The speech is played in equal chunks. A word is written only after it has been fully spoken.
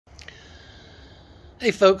Hey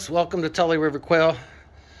folks, welcome to Tully River Quail.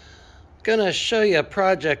 Gonna show you a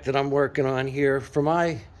project that I'm working on here for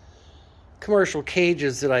my commercial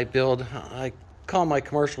cages that I build. I call my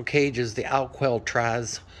commercial cages the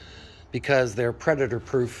AlQuailTraz because they're predator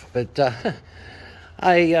proof. But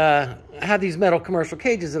I have these metal commercial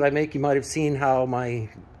cages that I make. You might have seen how my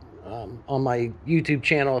on my YouTube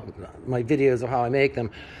channel, my videos of how I make them.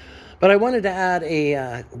 But I wanted to add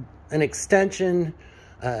an extension,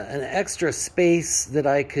 an extra space that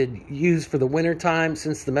I could use for the winter time,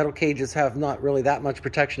 since the metal cages have not really that much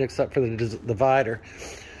protection except for the divider.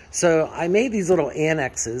 So I made these little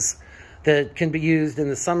annexes that can be used in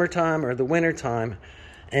the summertime or the winter time,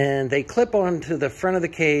 and they clip onto the front of the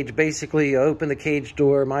cage. Basically, you open the cage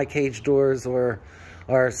door. My cage doors are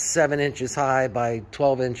 7 inches high by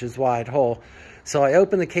 12 inches wide hole. So I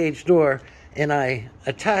open the cage door and I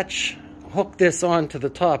hook this onto the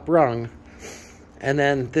top rung. And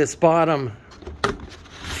then this bottom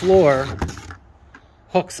floor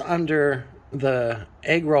hooks under the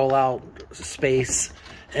egg roll out space,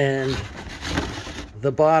 and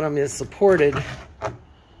the bottom is supported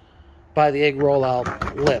by the egg roll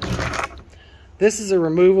out lip. This is a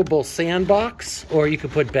removable sandbox, or you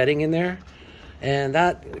could put bedding in there, and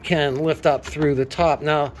that can lift up through the top.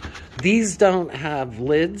 Now, these don't have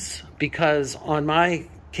lids because on my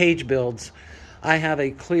cage builds, I have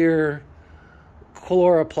a clear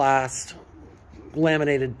chloroplast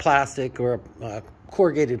laminated plastic or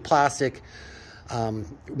corrugated plastic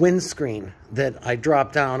windscreen that I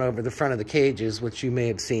drop down over the front of the cages, which you may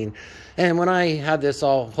have seen. And when I have this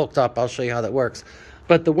all hooked up, I'll show you how that works.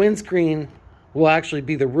 But the windscreen will actually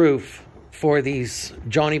be the roof for these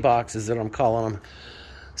Johnny boxes that I'm calling them.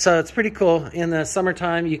 So it's pretty cool. In the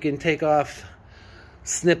summertime, you can take off,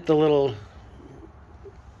 snip the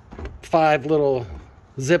 5 little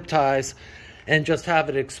zip ties, and just have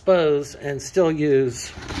it exposed and still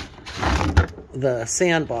use the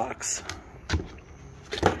sandbox.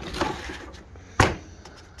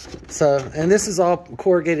 So, and this is all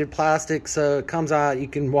corrugated plastic, so it comes out, you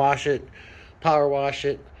can wash it, power wash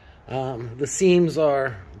it. The seams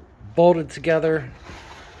are bolted together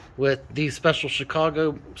with these special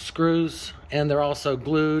Chicago screws, and they're also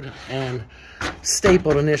glued and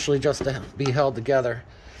stapled initially just to be held together.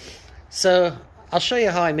 So I'll show you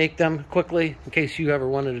how I make them quickly in case you ever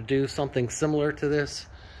wanted to do something similar to this.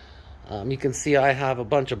 You can see I have a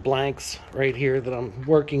bunch of blanks right here that I'm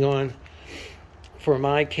working on for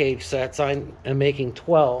my cage sets. I am making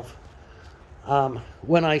 12.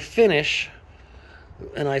 When I finish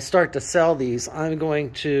and I start to sell these, I'm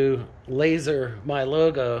going to laser my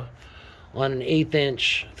logo on an 1/8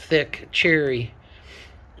 inch thick cherry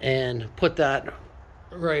and put that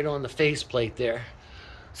right on the faceplate there.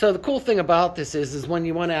 So the cool thing about this is when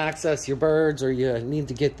you want to access your birds or you need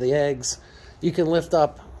to get the eggs, you can lift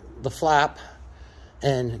up the flap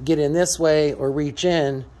and get in this way or reach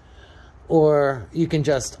in, or you can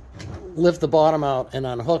just lift the bottom out and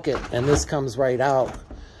unhook it, and this comes right out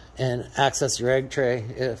and access your egg tray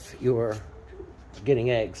if you're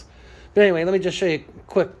getting eggs. But anyway, let me just show you a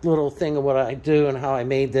quick little thing of what I do and how I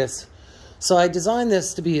made this. So I designed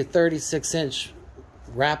this to be a 36-inch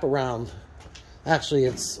wraparound. Actually,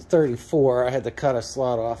 it's 34. I had to cut a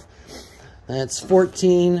slot off. And it's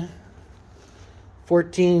 14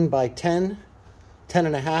 by 10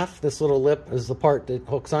 and a half. This little lip is the part that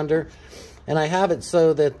hooks under. And I have it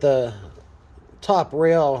so that the top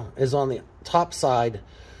rail is on the top side,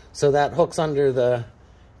 so that hooks under the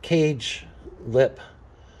cage lip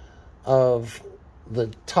of the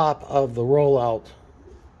top of the rollout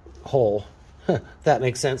hole. If that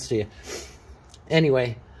makes sense to you.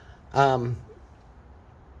 Anyway,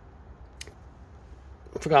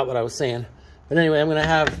 forgot what I was saying. But anyway, I'm going to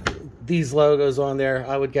have these logos on there.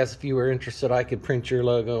 I would guess if you were interested, I could print your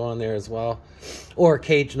logo on there as well, or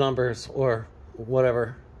cage numbers or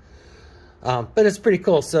whatever. But it's pretty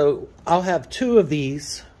cool. So I'll have 2 of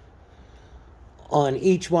these on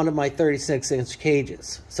each one of my 36-inch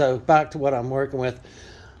cages. So back to what I'm working with.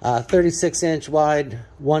 36-inch wide,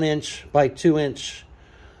 1 inch by 2 inch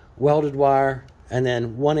welded wire, and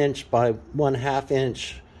then 1 inch by 1/2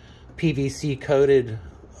 inch PVC coated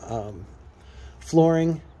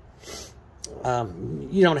flooring.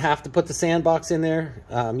 You don't have to put the sandbox in there.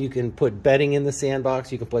 You can put bedding in the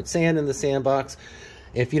sandbox. You can put sand in the sandbox.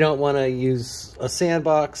 If you don't want to use a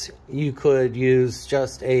sandbox, you could use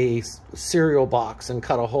just a cereal box and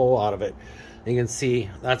cut a hole out of it. You can see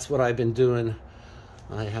that's what I've been doing.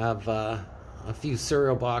 I have a few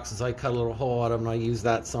cereal boxes. I cut a little hole out of them, and I use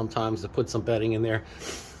that sometimes to put some bedding in there.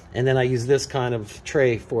 And then I use this kind of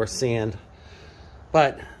tray for sand.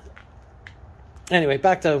 But anyway,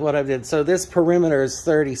 back to what I did. So this perimeter is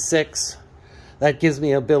 36. That gives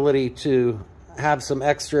me ability to have some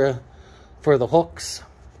extra for the hooks.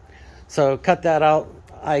 So cut that out.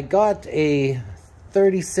 I got a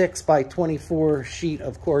 36 by 24 sheet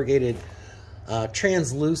of corrugated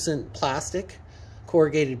translucent plastic,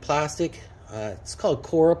 corrugated plastic. It's called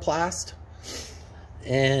Coroplast.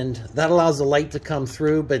 And that allows the light to come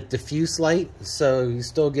through, but diffuse light, so you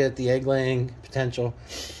still get the egg laying potential.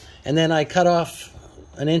 And then I cut off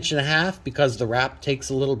 1.5 inches because the wrap takes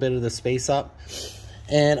a little bit of the space up.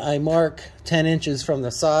 And I mark 10 inches from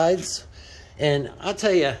the sides. And I'll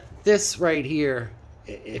tell you, this right here,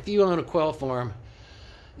 if you own a quail farm,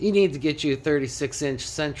 you need to get you a 36-inch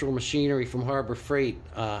central machinery from Harbor Freight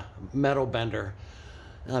metal bender.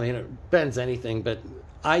 I mean, it bends anything, but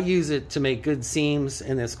I use it to make good seams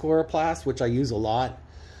in this Coroplast, which I use a lot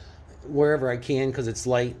wherever I can because it's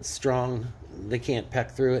light, strong. They can't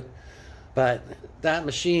peck through it. But that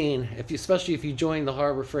machine, especially if you join the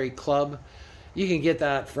Harbor Freight Club, you can get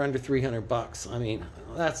that for under 300 bucks. I mean,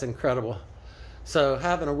 that's incredible. So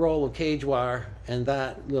having a roll of cage wire and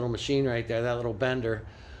that little machine right there, that little bender,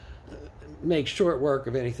 makes short work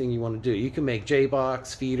of anything you want to do. You can make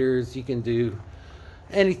J-box, feeders, you can do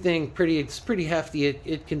anything pretty. It's pretty hefty.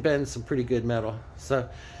 It can bend some pretty good metal. So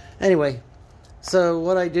anyway, so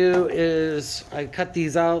what I do is I cut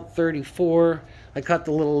these out 34. I cut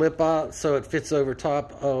the little lip out so it fits over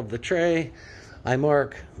top of the tray. I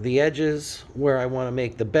mark the edges where I want to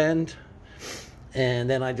make the bend, and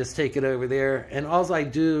then I just take it over there. And all I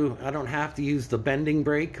do, I don't have to use the bending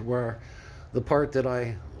brake, where the part that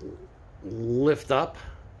I lift up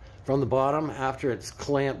from the bottom after it's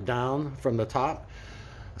clamped down from the top.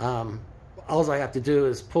 All I have to do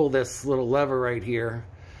is pull this little lever right here,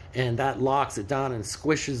 and that locks it down and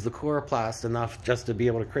squishes the Coroplast enough just to be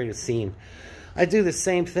able to create a seam. I do the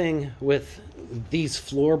same thing with these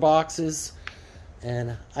floor boxes,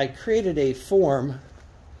 and I created a form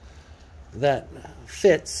that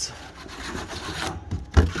fits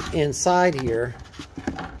inside here.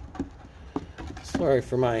 Sorry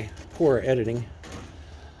for my poor editing.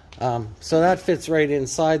 So that fits right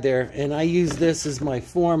inside there, and I use this as my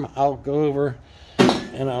form. I'll go over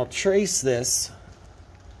and I'll trace this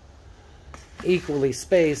equally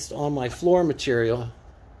spaced on my floor material,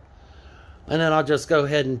 and then I'll just go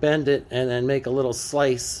ahead and bend it and then make a little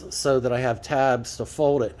slice so that I have tabs to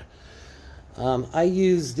fold it. I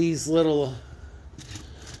use these little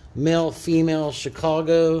male-female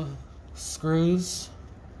Chicago screws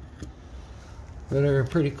that are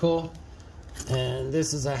pretty cool. And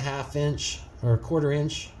this is a 1/2 inch or 1/4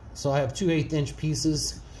 inch. So I have 2 1/8 inch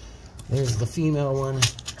pieces. There's the female one.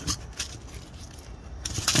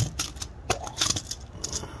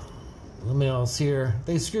 The males here.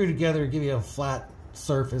 They screw together, give you a flat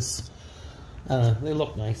surface. They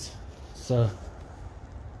look nice. So,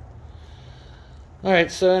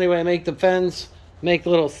 alright, so anyway, I make the fins, make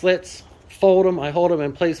little slits, fold them. I hold them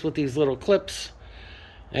in place with these little clips.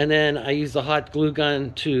 And then I use the hot glue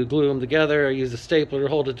gun to glue them together. I use a stapler to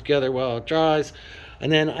hold it together while it dries. And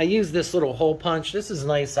then I use this little hole punch. This is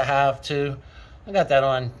nice to have too. I got that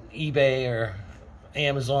on eBay or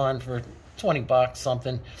Amazon for 20 bucks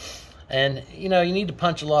something. And you know, you need to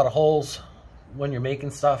punch a lot of holes when you're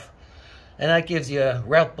making stuff. And that gives you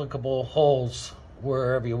replicable holes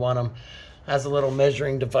wherever you want them. Has a little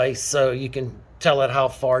measuring device so you can tell it how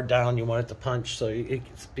far down you want it to punch, so it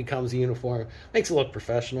becomes uniform. Makes it look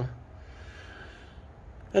professional.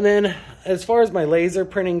 And then as far as my laser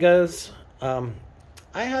printing goes, I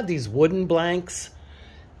have these wooden blanks,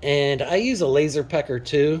 and I use a laser pecker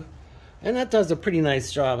too, and that does a pretty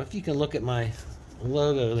nice job. If you can look at my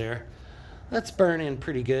logo there, that's burning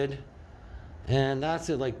pretty good, and that's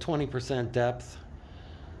at like 20% depth,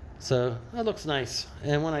 so that looks nice.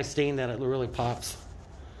 And when I stain that, it really pops.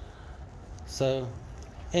 So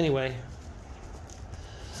anyway,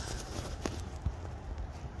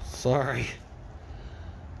 sorry.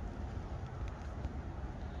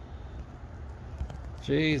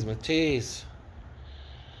 Jeez, Matisse.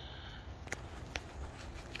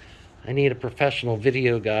 I need a professional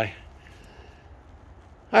video guy.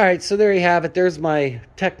 Alright, so there you have it. There's my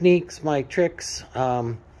techniques, my tricks.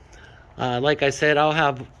 Like I said, I'll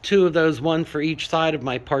have 2 of those, one for each side of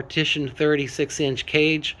my partitioned 36-inch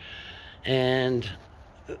cage. And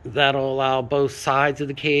that'll allow both sides of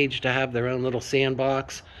the cage to have their own little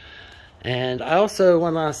sandbox. And I also,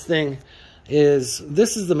 one last thing, is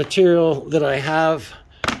this is the material that I have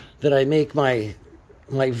that I make my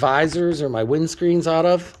visors or my windscreens out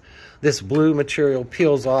of. This blue material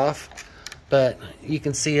peels off, but you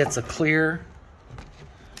can see it's a clear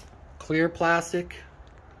plastic.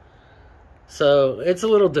 So it's a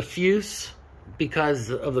little diffuse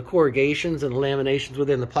because of the corrugations and the laminations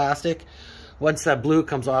within the plastic. Once that blue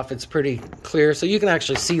comes off, it's pretty clear. So you can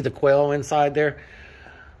actually see the quail inside there.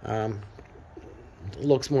 It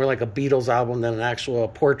looks more like a Beatles album than an actual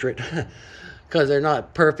portrait because they're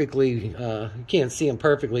not perfectly, you can't see them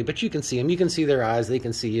perfectly, but you can see them. You can see their eyes, they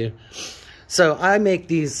can see you. So I make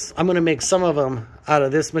these, I'm gonna make some of them out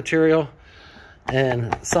of this material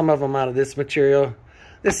and some of them out of this material.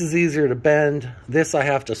 This is easier to bend. This I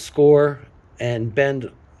have to score and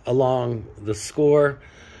bend along the score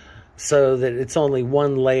so that it's only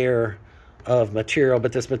one layer of material,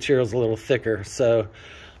 but this material is a little thicker. So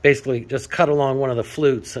basically just cut along one of the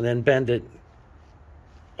flutes and then bend it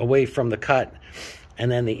away from the cut.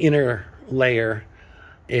 And then the inner layer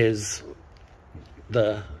is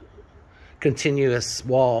the continuous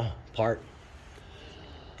wall part.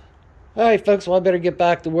 All right, folks, well, I better get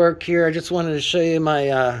back to work here. I just wanted to show you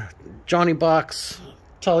my Johnny Box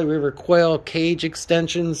Tully River Quail cage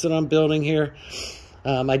extensions that I'm building here.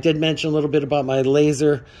 I did mention a little bit about my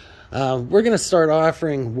laser. We're going to start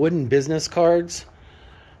offering wooden business cards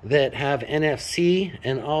that have NFC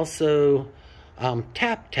and also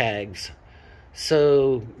tap tags.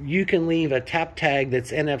 So you can leave a tap tag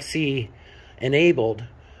that's NFC enabled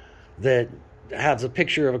that has a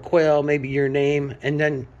picture of a quail, maybe your name, and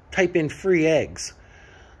then type in free eggs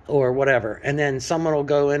or whatever. And then someone will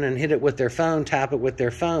go in and hit it with their phone, tap it with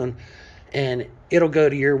their phone, and it'll go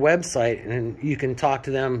to your website and you can talk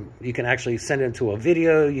to them. You can actually send it to a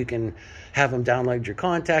video. You can have them download your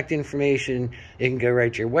contact information. It can go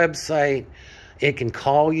right to your website. It can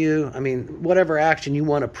call you. I mean, whatever action you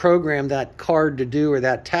want to program that card to do or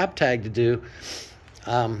that tap tag to do,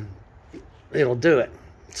 it'll do it.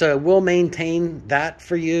 So we'll maintain that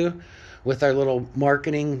for you with our little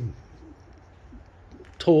marketing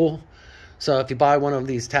tool. So if you buy one of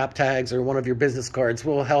these tap tags or one of your business cards,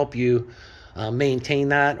 we'll help you maintain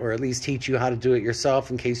that, or at least teach you how to do it yourself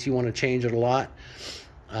in case you want to change it a lot.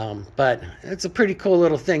 But it's a pretty cool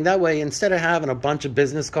little thing. That way, instead of having a bunch of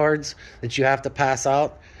business cards that you have to pass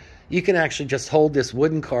out, you can actually just hold this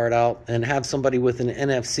wooden card out and have somebody with an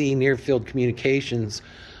NFC, near field communications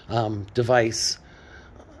device,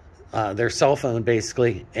 their cell phone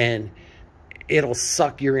basically, and it'll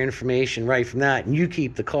suck your information right from that, and you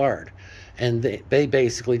keep the card. And they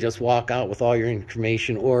basically just walk out with all your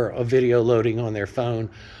information or a video loading on their phone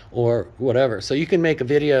or whatever. So you can make a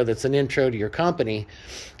video that's an intro to your company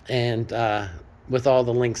and with all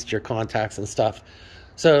the links to your contacts and stuff.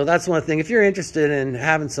 So that's one thing. If you're interested in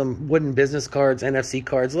having some wooden business cards, NFC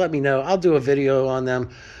cards, let me know. I'll do a video on them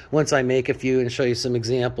once I make a few and show you some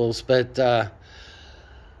examples. But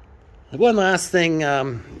one last thing,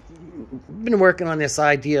 I've been working on this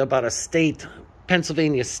idea about a state,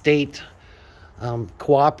 Pennsylvania state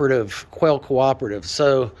cooperative, Quail Cooperative.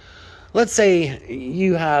 So let's say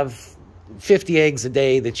you have 50 eggs a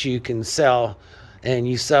day that you can sell, and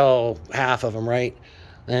you sell half of them, right?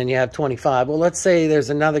 And you have 25. Well, let's say there's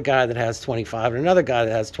another guy that has 25 and another guy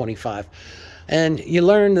that has 25. And you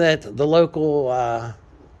learn that the local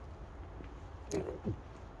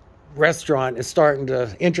restaurant is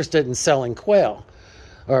interested in selling quail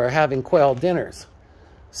or having quail dinners.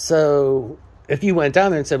 So if you went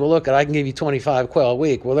down there and said, well, look, I can give you 25 quail a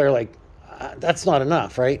week. Well, they're like, that's not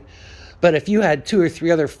enough, right? But if you had 2 or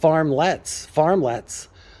 3 other farmlets,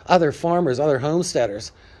 other farmers, other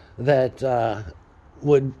homesteaders that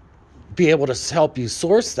would be able to help you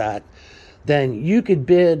source that, then you could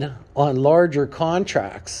bid on larger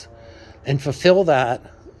contracts and fulfill that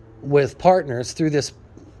with partners through this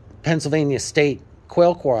Pennsylvania State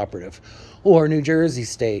Quail Cooperative, or New Jersey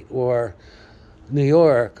State, or New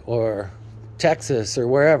York, or Texas, or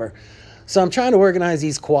wherever. So I'm trying to organize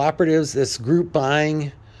these cooperatives, this group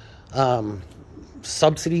buying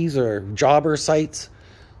subsidies or jobber sites.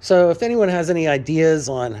 So if anyone has any ideas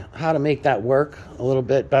on how to make that work a little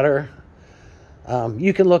bit better,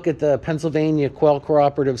 you can look at the Pennsylvania Quail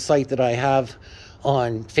Cooperative site that I have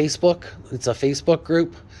on Facebook. It's a Facebook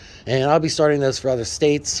group, and I'll be starting this for other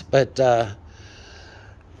states. But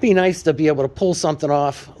be nice to be able to pull something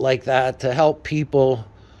off like that to help people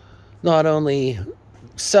not only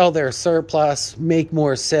sell their surplus, make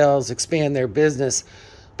more sales, expand their business,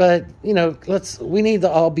 but, you know, we need to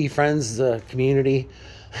all be friends as a community.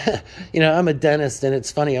 You know, I'm a dentist, and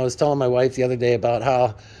it's funny, I was telling my wife the other day about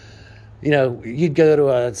how, you know, you'd go to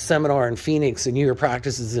a seminar in Phoenix and your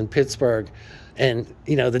practice is in Pittsburgh, and,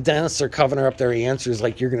 you know, the dentists are covering up their answers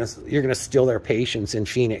like you're gonna steal their patients in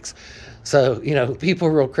Phoenix. So, you know, people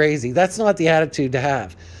are real crazy. That's not the attitude to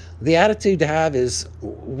have. The attitude to have is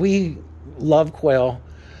we love quail,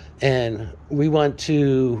 and we want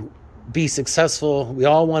to be successful. We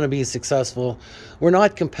all want to be successful. We're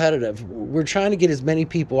not competitive. We're trying to get as many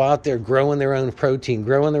people out there growing their own protein,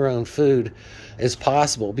 growing their own food as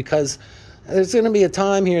possible, because there's going to be a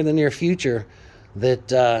time here in the near future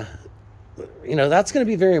that you know, that's going to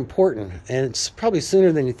be very important, and it's probably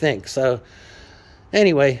sooner than you think. So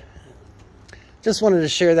anyway, just wanted to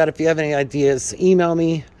share that. If you have any ideas, email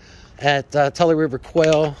me at Tully River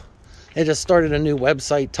Quail. I just started a new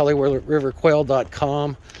website,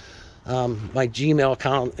 tullyriverquail.com. My Gmail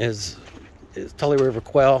account is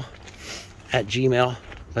tullyriverquail@gmail.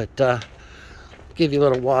 But give you a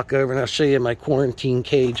little walk over, and I'll show you my quarantine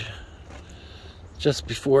cage just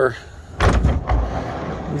before.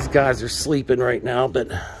 These guys are sleeping right now, but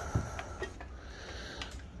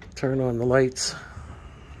turn on the lights.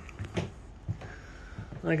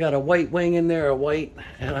 I got a white wing in there,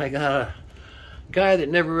 and I got a guy that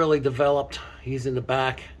never really developed. He's in the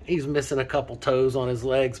back. He's missing a couple toes on his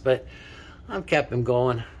legs, but I've kept him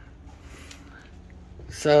going.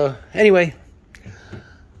 So anyway,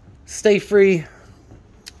 stay free.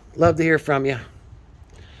 Love to hear from you.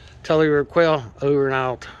 Tully River Quail, over and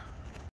out.